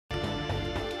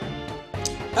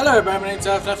Hello everybody, my name's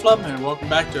NIPpy and welcome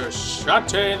back to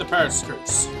Shantae and the Pirate's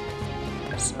Curse.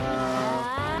 So,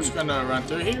 I'm just gonna run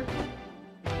through here.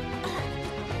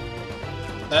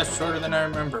 That's shorter than I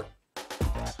remember.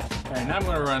 Okay, now I'm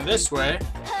gonna run this way.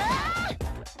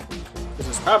 Because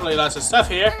there's probably lots of stuff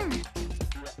here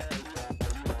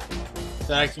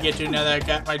that I can get to now that I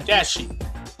got my dash sheet.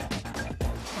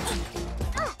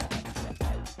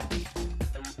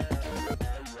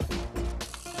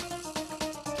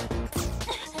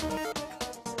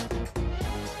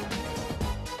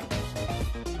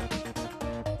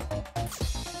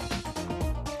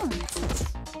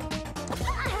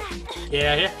 Get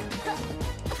out here.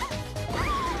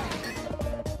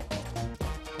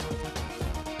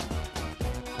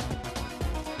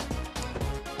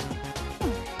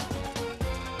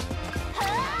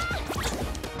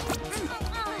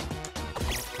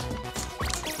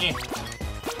 Yeah.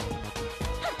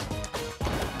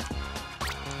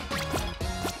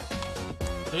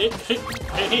 Hey.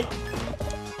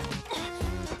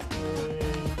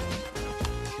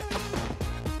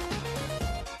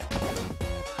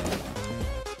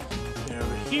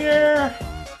 Here.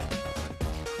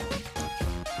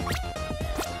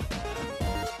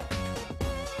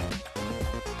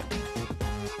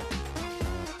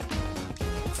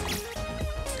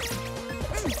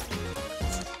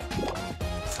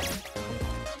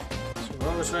 So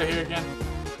what was right here again?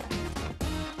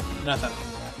 Nothing.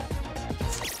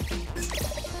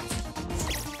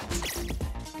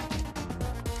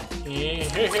 Hey.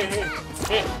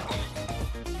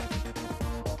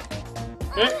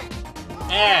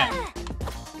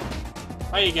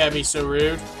 Why you gotta be so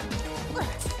rude?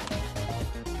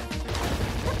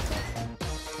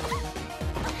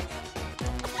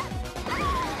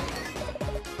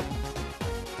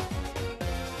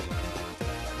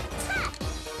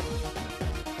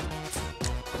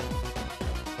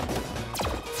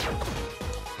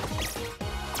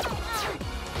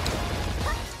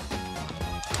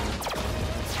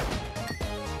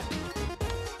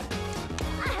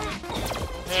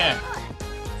 Yeah.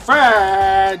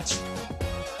 Fudge!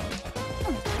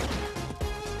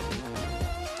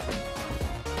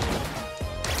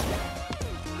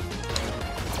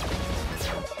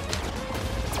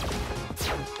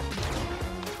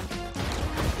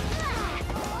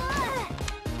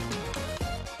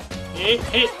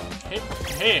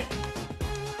 Hey.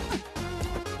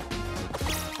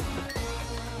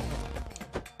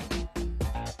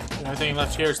 The only thing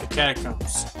left here is the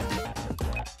catacombs.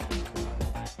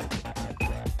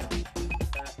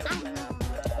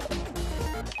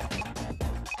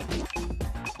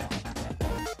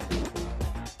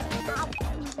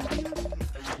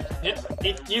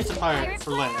 Yep, use the pirate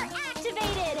for later.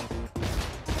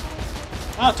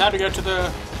 Oh, time to go to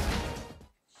the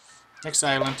next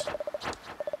island.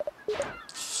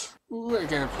 Ooh, I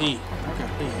gotta pee.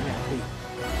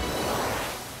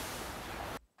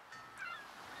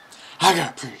 I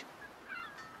gotta pee.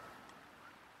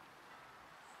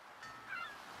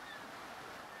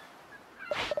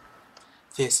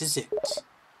 This is it.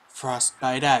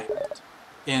 Frostbite Island.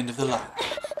 End of the line.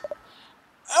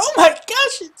 Oh my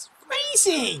gosh, it's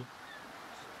freezing!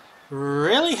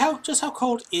 Really? Just how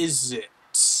cold is it?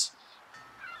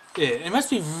 It must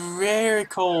be very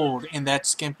cold in that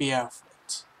skimpy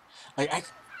outfit.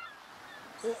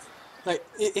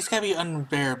 It's gotta be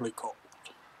unbearably cold.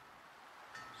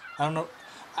 I don't know.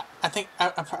 I think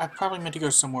I probably meant to go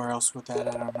somewhere else with that.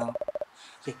 I don't know.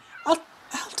 Okay, I'll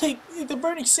take the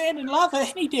burning sand and lava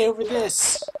any day over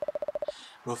this.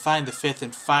 We'll find the fifth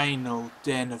and final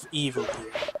den of evil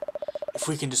here. If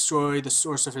we can destroy the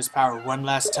source of his power one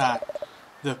last time,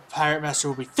 the Pirate Master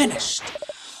will be finished.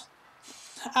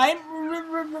 I'm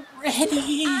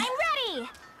ready. I'm ready.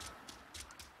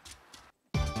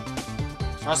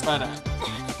 Frostbite Island.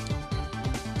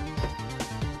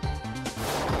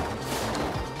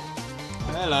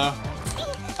 Hello.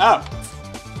 Oh.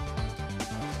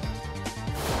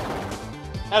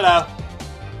 Hello.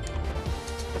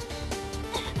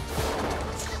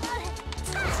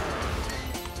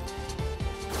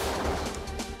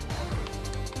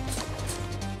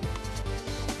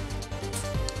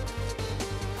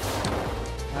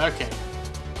 Okay.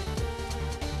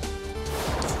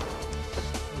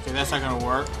 Okay, that's not gonna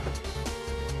work.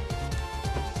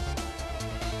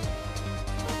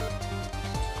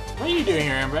 What are you doing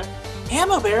here, Amber?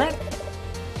 Ammo Baron?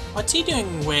 What's he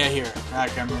doing way out here? I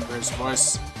can't remember his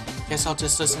voice. Guess I'll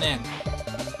just listen in.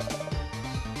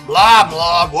 Blah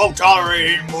blah, won't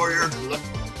tolerate any more of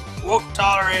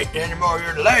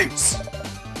your delays.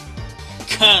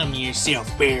 Calm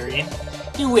yourself, Baron.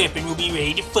 The weapon will be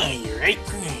ready to fire, I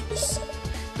promise.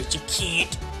 But you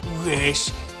can't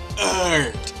Rush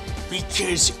art.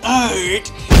 Because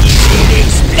art is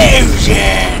an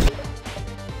explosion!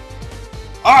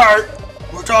 Art?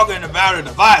 We're talking about a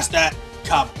device that,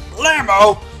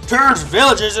 kablamo, turns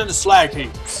villages into slag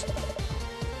heaps.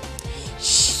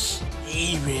 Shh,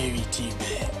 you worry too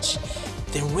much.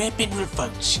 The weapon will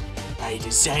function. I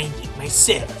designed it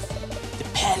myself. The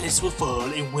palace will fall,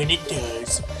 and when it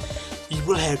does, you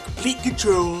will have complete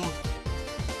control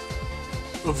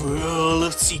over all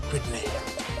of Sequin Land.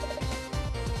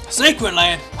 Sequin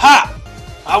Land? Ha!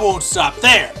 I won't stop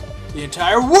there. The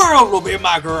entire world will be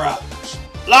my garage.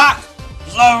 Lock,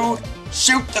 load,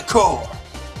 shoot the core.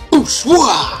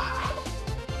 Bourgeois!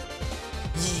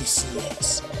 Yes,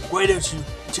 yes. Why don't you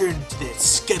turn to that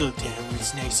scuttle town where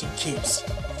it's nice and cozy?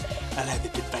 I'll have the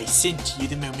device sent to you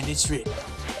the moment it's ready.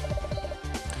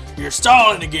 You're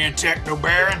stalling again, Techno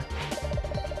Baron.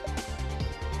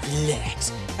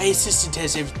 Relax. My assistant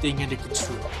has everything under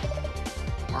control.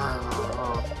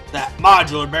 That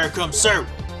modular better come soon.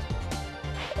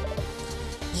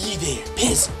 You there,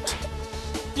 peasant.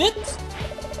 What?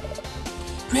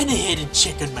 Run ahead and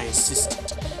check on my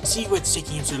assistant. See what's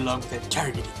taking him so long with that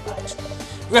targeting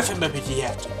module. Rough him up if you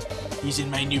have to. He's in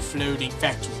my new floating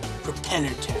factory,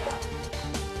 Propeller Town.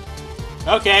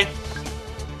 Okay.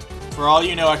 For all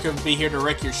you know, I could be here to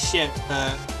wreck your shit,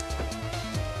 but...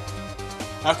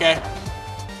 okay.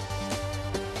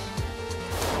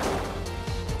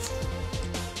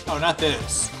 Oh, not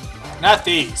this. Not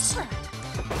these.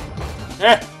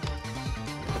 Eh!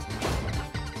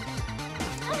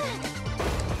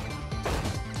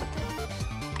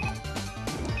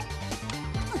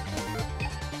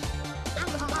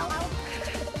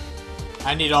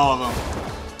 I need all of them.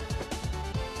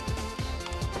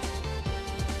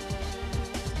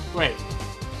 Wait.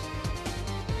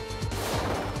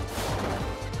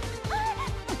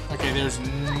 Okay, there's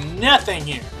nothing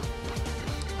here.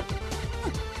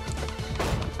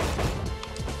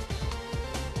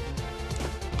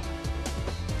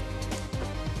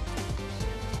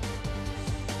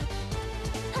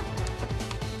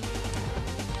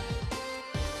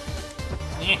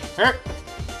 Hurt.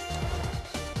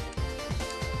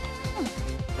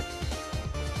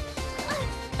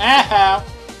 Ow.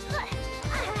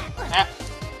 Ah.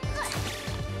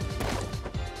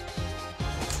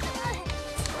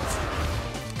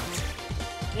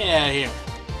 Get out of here.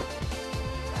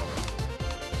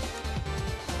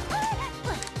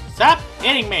 Stop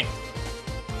hitting me.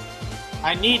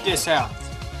 I need this health.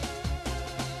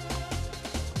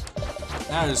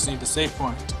 Now I just need the save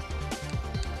point.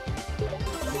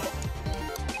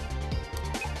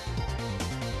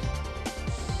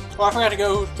 Oh, I forgot to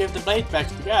go give the blade back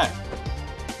to the guy.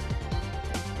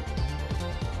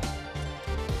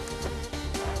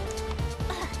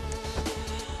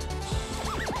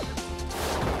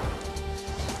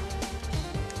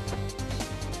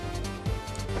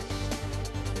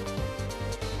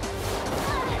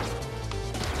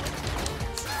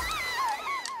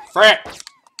 Frick!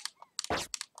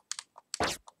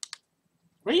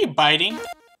 Were you biting?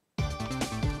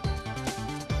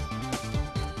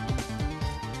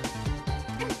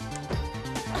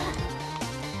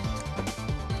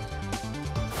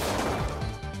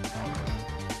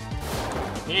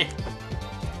 Yeah.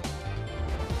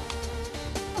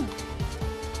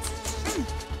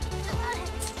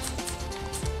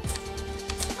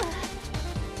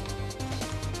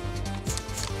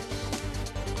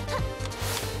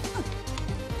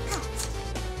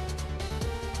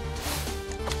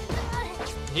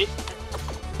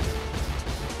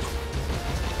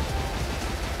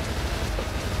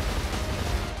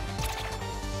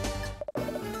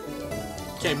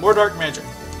 Okay, more dark magic.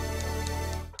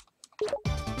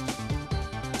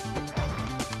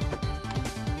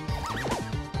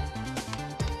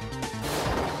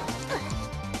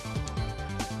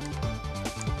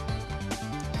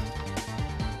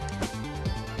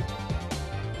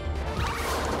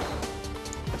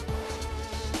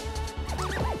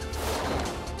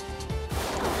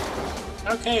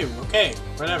 Okay,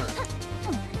 whatever.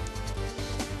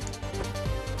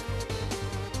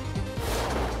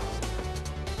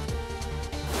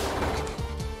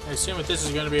 I assume if this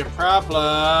is going to be a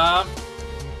problem,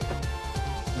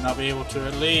 then I'll be able to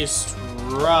at least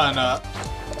run up.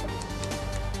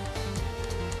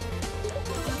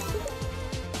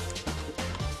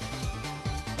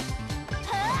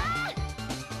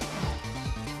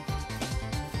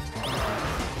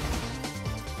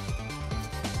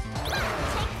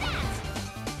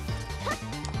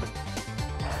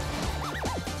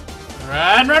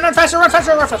 Run faster, run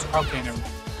faster, run faster! Okay, never mind.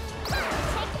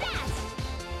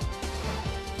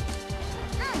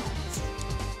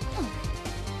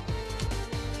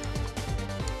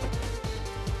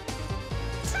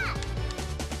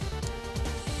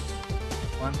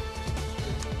 one.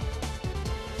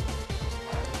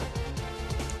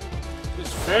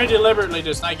 Just very deliberately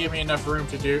does not give me enough room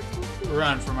to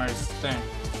run for my thing.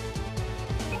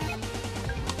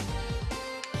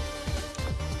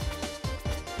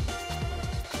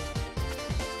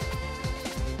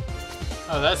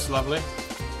 Oh, that's lovely.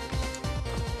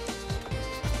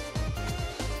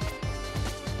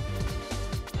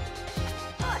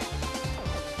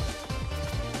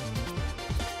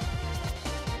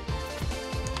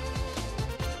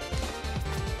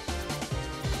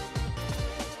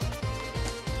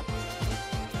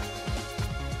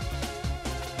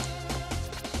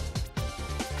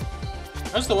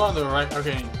 That's the one on the right.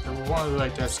 Okay, the one on the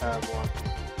right does have one.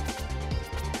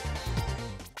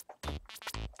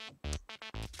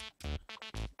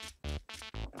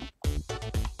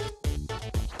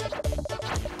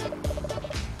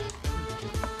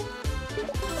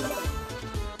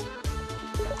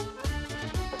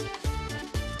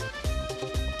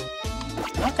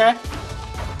 Okay.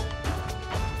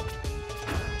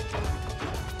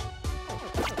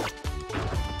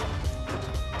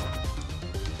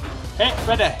 Hey,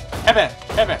 ready, heavy.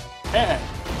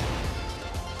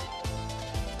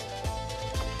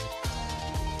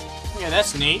 Yeah,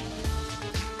 that's neat.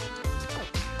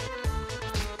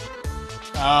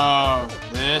 Oh,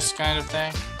 this kind of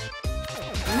thing.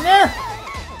 No!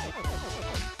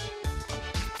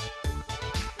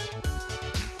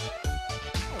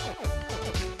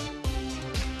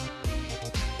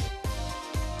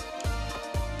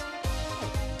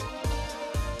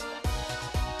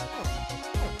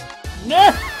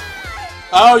 No!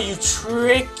 Oh, you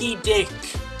tricky dick.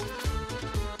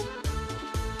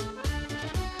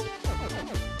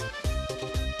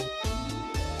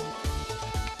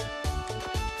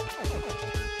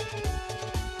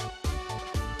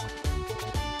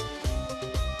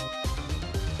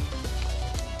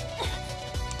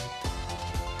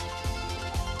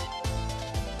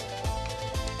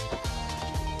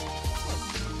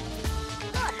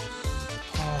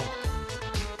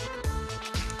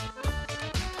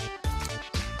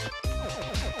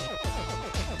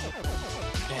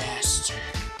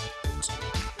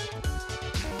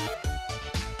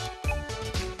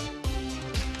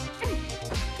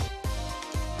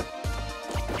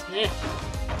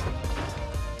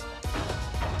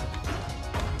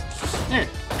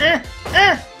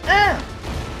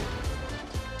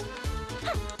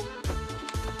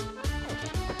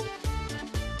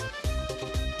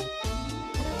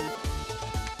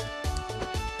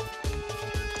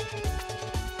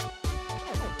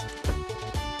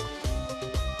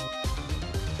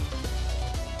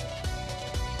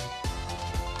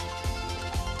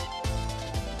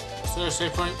 Is there a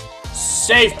save point?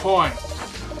 Save point!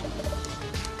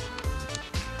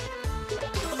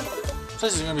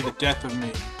 This is gonna be the death of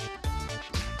me.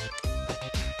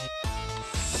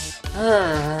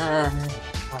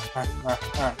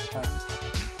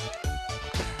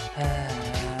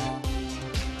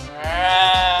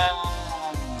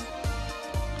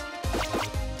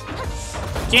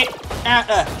 Get out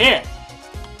of here!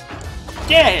 Get out of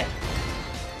here!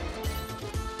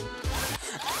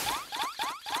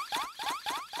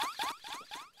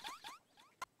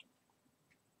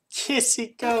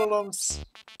 Kissy golems.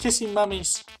 Kissy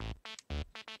mummies.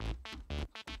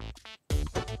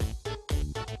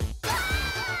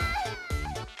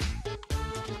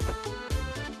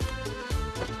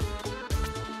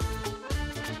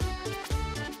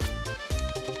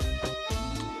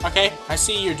 Okay, I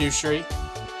see your douchery.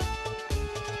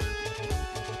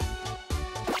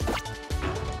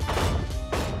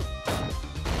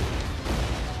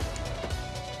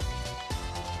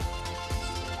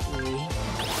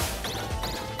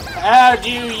 How do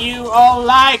you all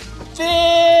like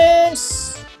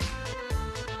this?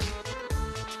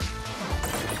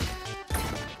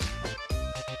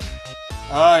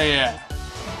 Oh yeah.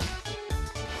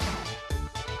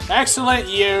 Excellent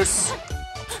use.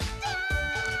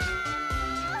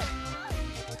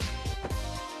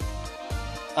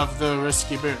 Of the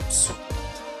risky boots.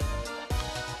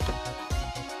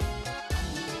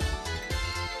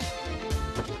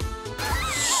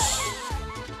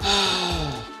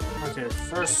 Okay,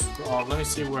 first of all, let me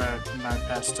see where I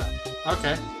passed up.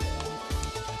 Okay.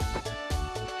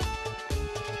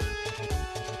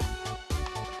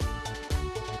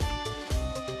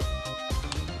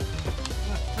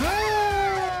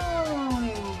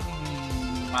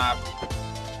 My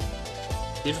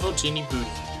beautiful genie booty.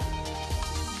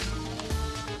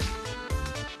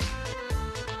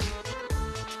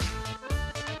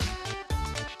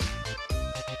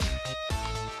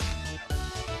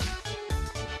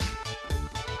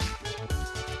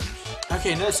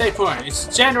 Okay, no save point. It's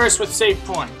generous with save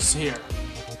points here.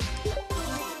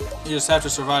 You just have to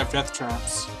survive death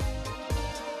traps.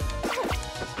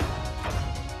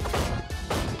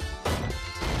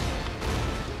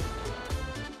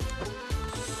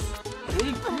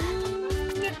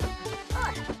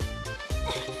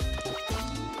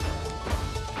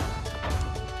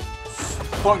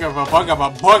 Bunga ba bunga ba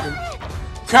bunga.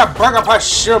 Kaburga pa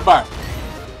shuba.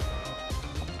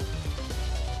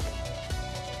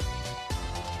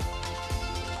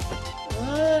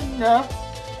 No.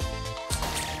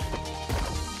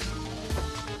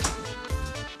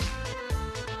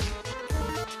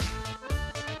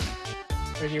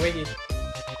 Wakey.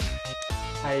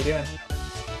 How you doing?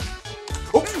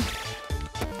 Oh.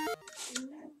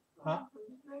 Huh?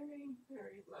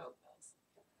 Very loud.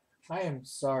 I am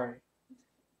sorry.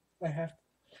 I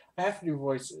have to do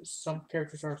voices. Some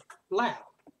characters are loud.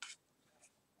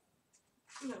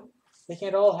 No. They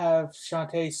can't all have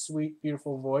Shantae's sweet,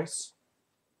 beautiful voice.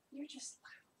 You're just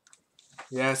loud.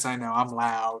 Yes, I know. I'm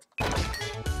loud.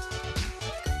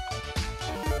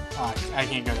 Oh, I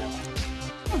can't go that way.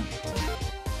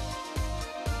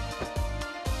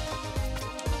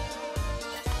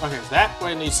 Okay, that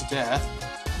way leads to death.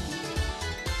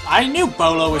 I knew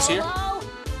Bolo was here.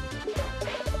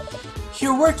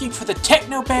 You're working for the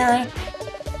Techno Baron?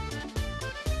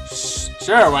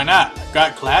 Sure, why not? I've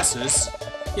got classes.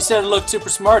 He said I looked super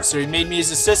smart, so he made me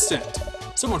his assistant.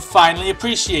 Someone finally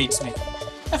appreciates me.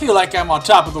 I feel like I'm on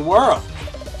top of the world.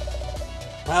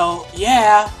 Well,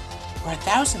 yeah. We're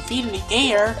 1,000 feet in the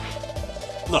air.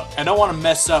 Look, I don't want to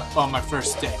mess up on my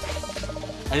first day.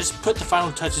 I just put the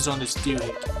final touches on this dude.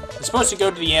 I'm supposed to go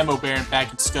to the Ammo Baron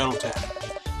back in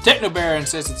Scuttletown. Techno Baron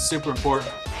says it's super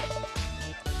important.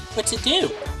 What's it do?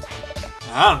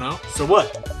 I don't know. So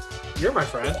what? You're my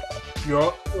friend. You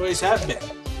always have been.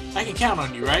 I can count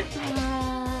on you, right?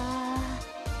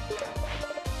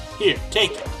 Here,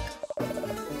 take it.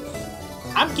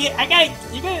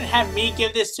 You're gonna have me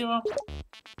give this to him?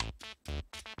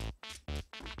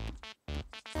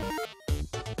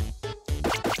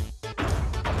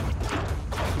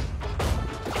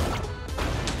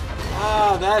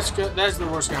 Oh, that's good. That's the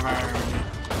worst game I've ever made.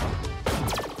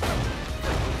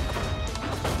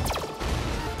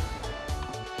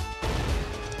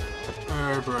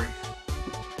 Oh boy.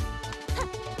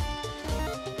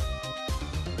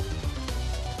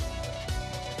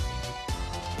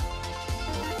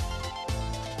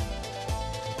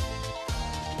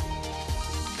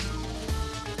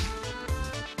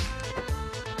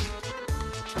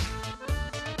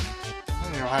 I'm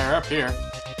gonna go higher up here.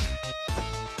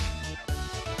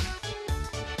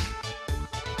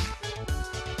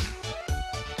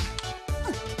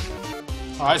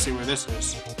 Oh, I see where this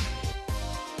is.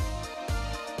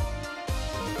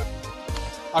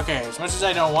 Okay, as much as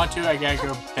I don't want to, I gotta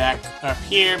go back up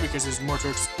here because there's more to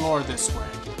explore this way.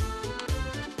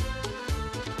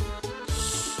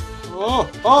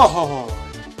 Oh!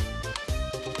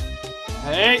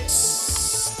 Hey!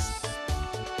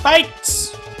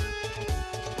 Spikes!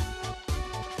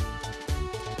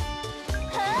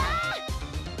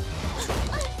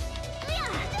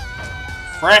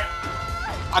 Frick!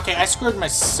 Okay, I screwed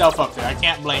myself up there. I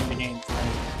can't blame the game for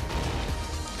anything.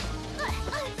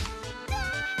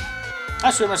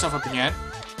 I screwed myself up again.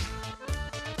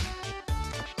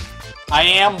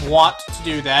 I want to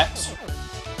do that.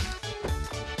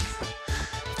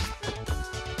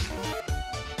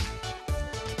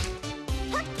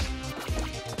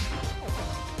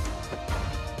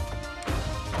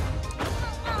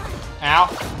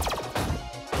 Ow.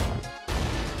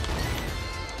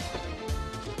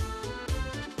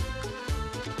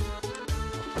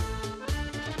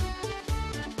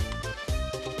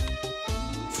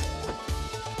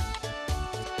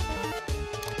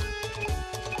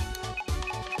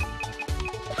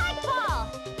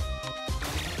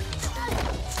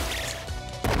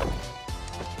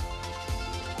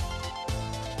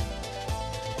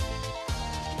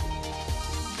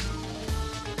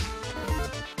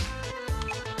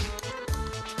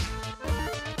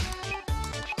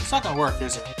 It's not gonna work,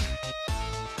 is it?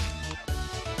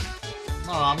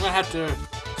 No, I'm gonna have to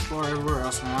explore everywhere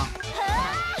else now.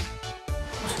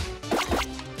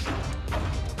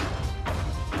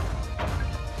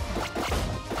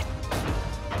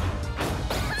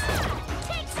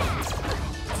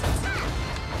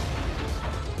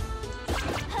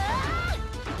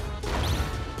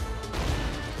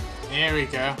 There we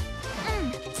go.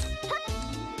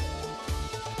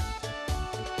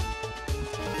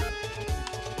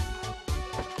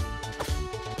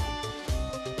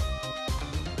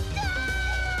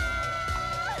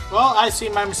 Well, I see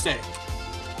my mistake.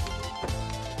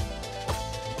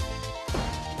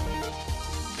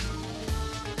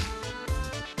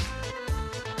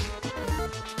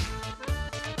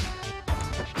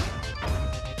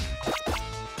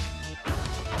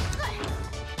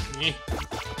 See?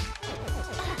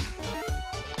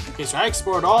 Okay, so I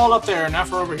explored all up there, now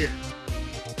for over here.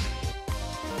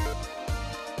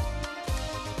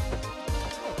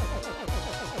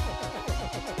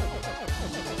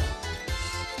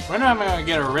 When am I going to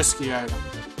get a risky item?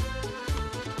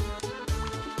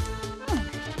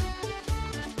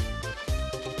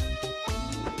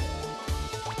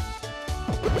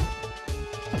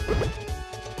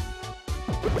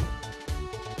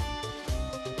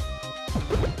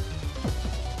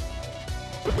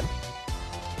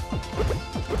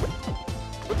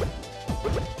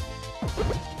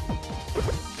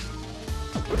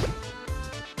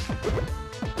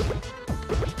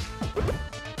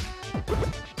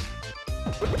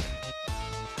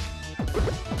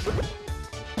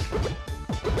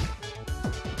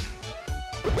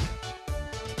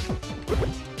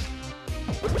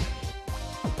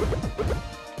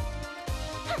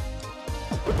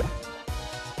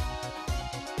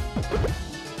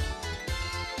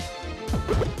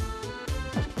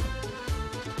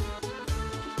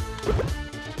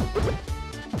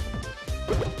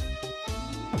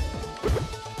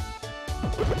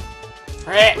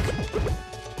 Frick!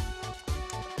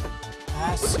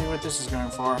 Let's see what this is going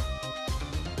for.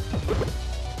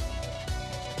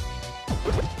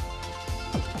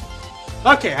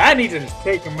 Okay, I need to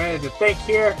take a minute to think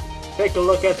here. Take a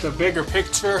look at the bigger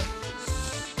picture.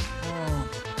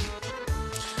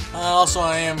 Also,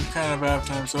 I am kind of out of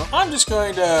time, so I'm just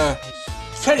going to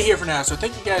cut it here for now. So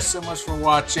thank you guys so much for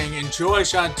watching. Enjoy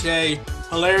Shantae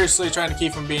hilariously trying to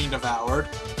keep from being devoured.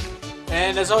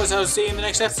 And as always, I will see you in the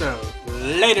next episode.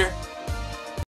 Later!